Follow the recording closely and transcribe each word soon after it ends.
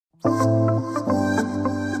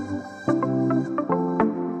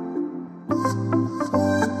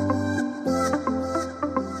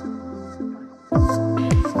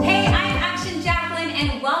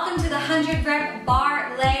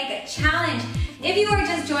If you are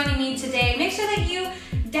just joining me today, make sure that you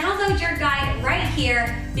download your guide right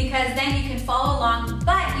here, because then you can follow along,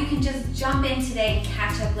 but you can just jump in today and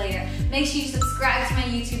catch up later. Make sure you subscribe to my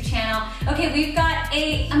YouTube channel. Okay, we've got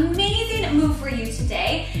an amazing move for you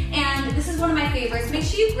today, and this is one of my favorites. Make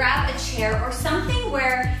sure you grab a chair or something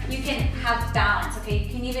where you can have balance, okay? You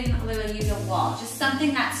can even literally use a wall, just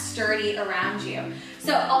something that's sturdy around you.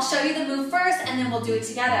 So I'll show you the move first, and then we'll do it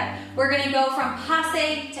together. We're gonna go from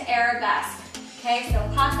passe to arabesque. Okay, so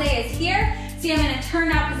passe is here. See, I'm in a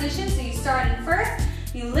turned out position, so you start in first,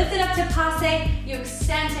 you lift it up to passe, you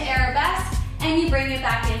extend to arabesque, and you bring it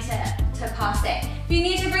back into passe. If you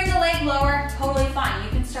need to bring the leg lower, totally fine. You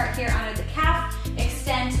can start here under the calf,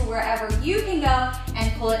 extend to wherever you can go,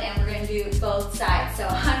 and pull it, and we're gonna do both sides. So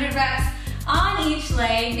 100 reps on each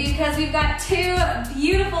leg, because we've got two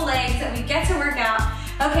beautiful legs that we get to work out.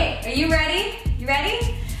 Okay, are you ready? You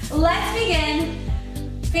ready? Let's begin.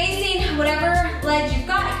 Facing whatever ledge you've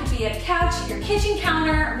got. It could be a couch, your kitchen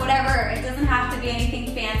counter, whatever. It doesn't have to be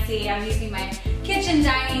anything fancy. I'm using my kitchen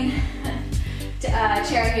dining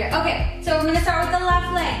chair here. Okay, so we're gonna start with the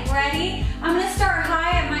left leg. Ready? I'm gonna start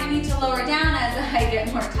high. I might need to lower down as I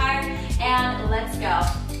get more tired. And let's go.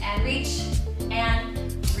 And reach, and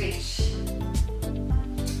reach.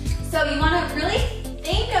 So you wanna really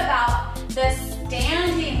think about the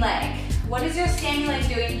standing leg. What is your standing leg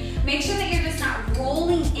doing? Make sure that you're just not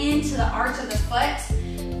rolling into the arch of the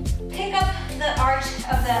foot. Pick up the arch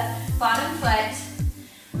of the bottom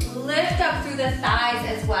foot. Lift up through the thighs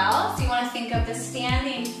as well. So you want to think of the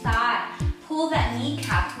standing thigh. Pull that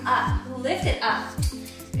kneecap up. Lift it up.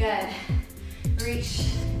 Good. Reach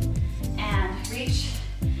and reach.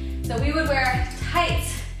 So we would wear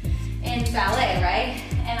tights in ballet, right?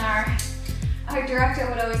 And our director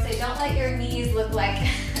would always say, don't let your knees look like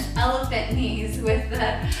elephant knees with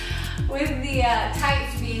the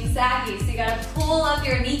tights being saggy. So you gotta pull up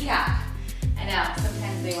your kneecap. I know,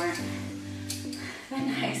 sometimes they weren't the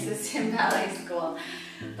nicest in ballet school.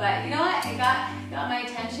 But you know what? It got my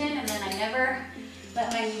attention, and then I never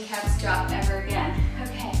let my kneecaps drop ever again.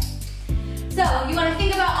 Okay. So you wanna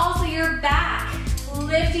think about also your back,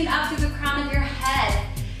 lifting up through the crown of your head.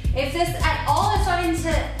 If this at all is starting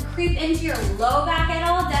to creep into your low back at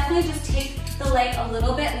all, definitely just take the leg a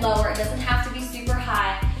little bit lower. It doesn't have to be super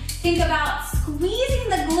high. Think about squeezing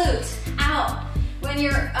the glute out when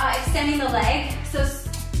you're extending the leg. So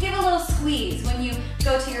give a little squeeze when you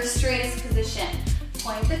go to your straightest position.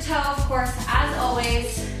 Point the toe, of course, as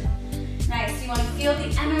always. Nice. You want to feel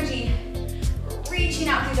the energy reaching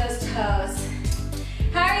out through those toes.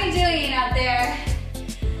 How are you doing out there?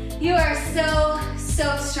 You are so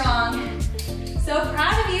strong. So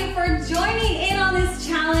proud of you for joining in on this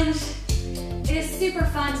challenge. It is super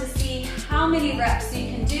fun to see how many reps you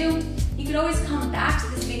can do. You can always come back to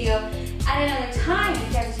this video at another time if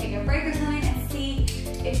you have to take a break or something and see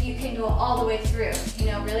if you can go all the way through.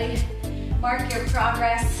 You know, really mark your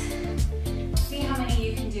progress. See how many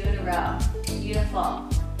you can do in a row. Beautiful.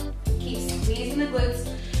 Keep squeezing the glutes.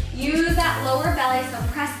 Use that lower belly, so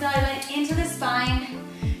press the belly button into the spine.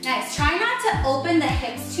 Nice. Try not to open the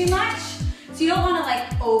hips too much. So you don't want to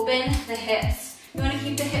like open the hips. You want to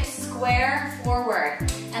keep the hips square forward,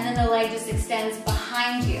 and then the leg just extends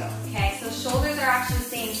behind you, okay? So shoulders are actually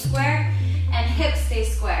staying square, and hips stay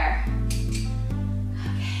square.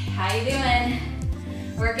 Okay, how you doing?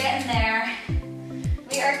 We're getting there.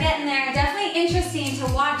 We are getting there. Definitely interesting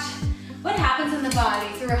to watch what happens in the body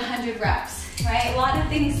through 100 reps, right? A lot of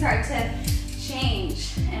things start to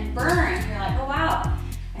change and burn. You're like, oh wow,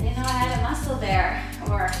 I didn't know I had a muscle there,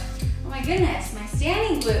 or oh my goodness, my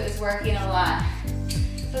standing glute is working a lot.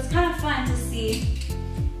 So it's kind of fun to see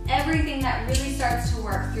everything that really starts to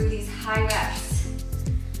work through these high reps.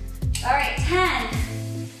 All right, 10,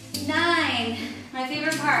 9, my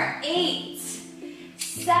favorite part, 8,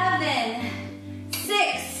 7,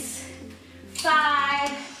 6, 5,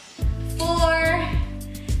 4,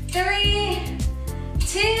 3,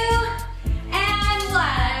 2, and 1.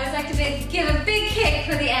 I always like to give a big kick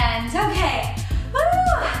for the end. Okay,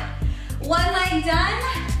 woo! One leg done,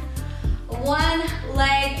 one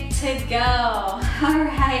leg to go. All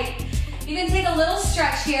right, you can take a little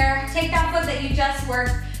stretch here. Take that foot that you just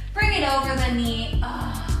worked, bring it over the knee.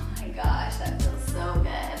 Oh my gosh, that feels so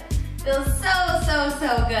good. Feels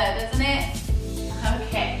so good, doesn't it?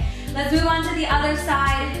 Okay, let's move on to the other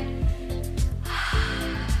side.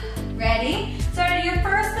 Ready? Start at your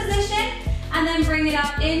first position, and then bring it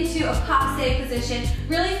up into a passe position.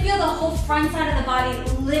 Really feel the whole front side of the body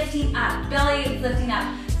lifting up. Belly is lifting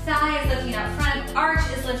up, thigh is lifting up, front arch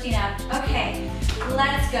is lifting up. Okay,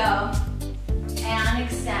 let's go. And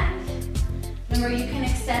extend. Remember, you can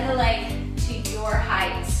extend the leg to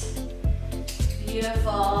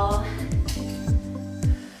Beautiful.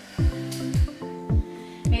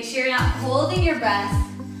 Make sure you're not holding your breath.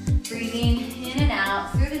 Breathing in and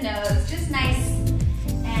out through the nose, just nice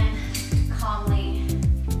and calmly.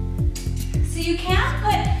 So you can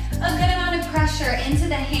put a good amount of pressure into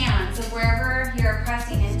the hands of wherever you're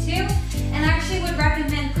pressing into, and I actually would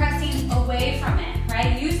recommend pressing away from it,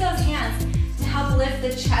 right? Use those hands to help lift the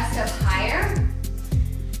chest up higher.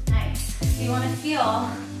 Nice. So you want to feel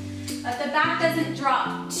that the back doesn't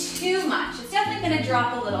drop too much. It's definitely going to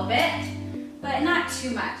drop a little bit, but not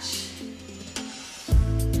too much.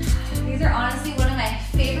 These are honestly one of my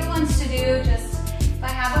favorite ones to do. Just if I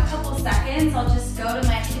have a couple seconds, I'll just go to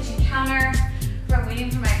my kitchen counter. If I'm waiting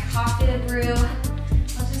for my coffee to brew,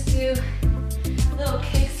 I'll just do little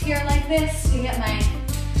kicks here like this to get my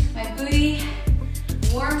booty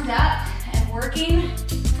warmed up and working.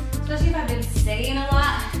 Especially if I've been sitting a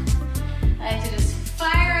lot, I like to just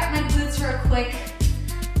fire up my glutes real quick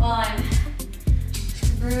while I'm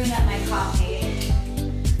brewing up my coffee.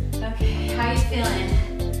 Okay, how you feeling?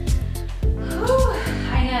 Whew,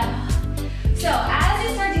 I know. So as you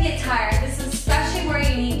start to get tired, this is especially where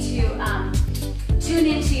you need to tune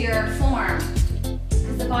into your form,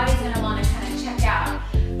 because the body's going to want to kind of check out.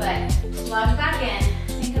 But plug back in.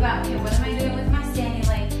 Think about, okay, what am I doing with my standing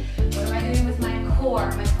leg? What am I doing with my core?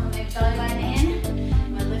 Am I pulling my belly button in?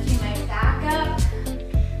 Am I lifting my back up?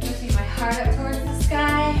 Lifting my heart up towards the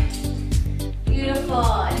sky? Beautiful.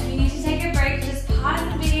 And if you need to take a break, just pause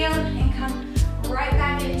the video and come right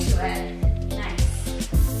back into it.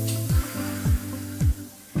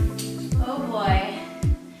 Oh boy,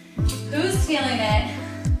 who's feeling it?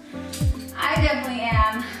 I definitely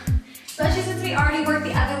am. Especially since we already worked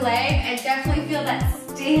the other leg, I definitely feel that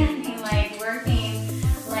standing leg working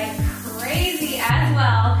like crazy as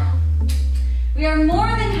well. We are more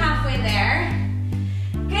than halfway there.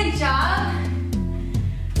 Good job.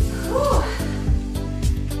 Whew.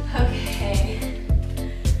 Okay.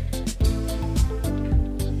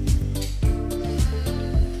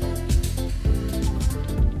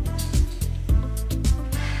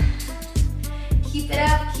 Keep it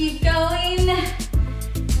up, keep going.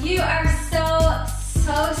 You are so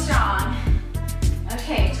strong.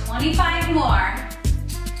 Okay, 25 more.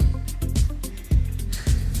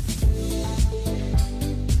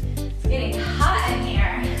 It's getting hot in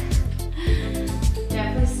here.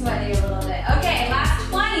 Definitely sweaty a little bit. Okay, last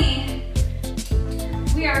 20.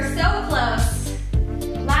 We are so close.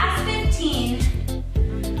 Last 15.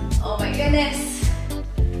 Oh my goodness.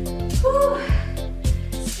 Whew.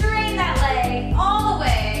 Straighten that leg all the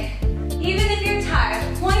way. Even if you're tired,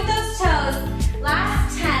 point those toes.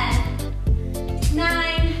 Last 10,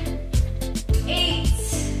 9, 8,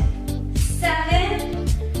 7,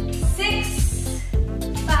 6,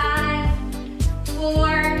 5,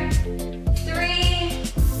 4, 3,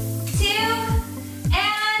 2,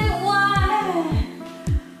 and 1.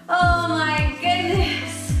 Oh my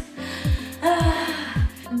goodness.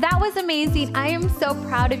 That was amazing. I am so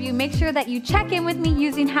proud of you. Make sure that you check in with me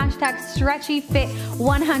using hashtag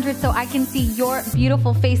StretchyFit100 so I can see your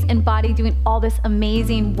beautiful face and body doing all this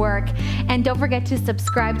amazing work. And don't forget to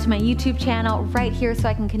subscribe to my YouTube channel right here so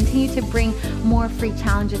I can continue to bring more free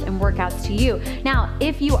challenges and workouts to you. Now,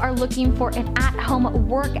 if you are looking for an at-home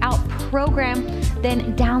workout program,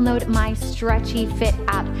 then download my Stretchy Fit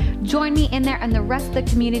app. Join me in there and the rest of the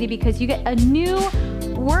community because you get a new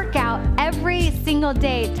workout every single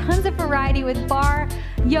day. Tons of variety with bar,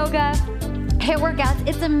 yoga, HIIT workouts.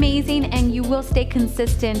 It's amazing, and you will stay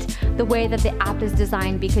consistent the way that the app is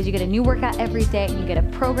designed because you get a new workout every day and you get a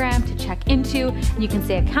program to check into and you can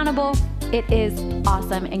stay accountable. It is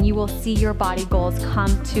awesome, and you will see your body goals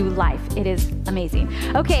come to life. It is amazing.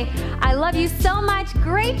 Okay, I love you so much.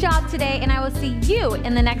 Great job today, and I will see you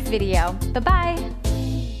in the next video. Bye-bye.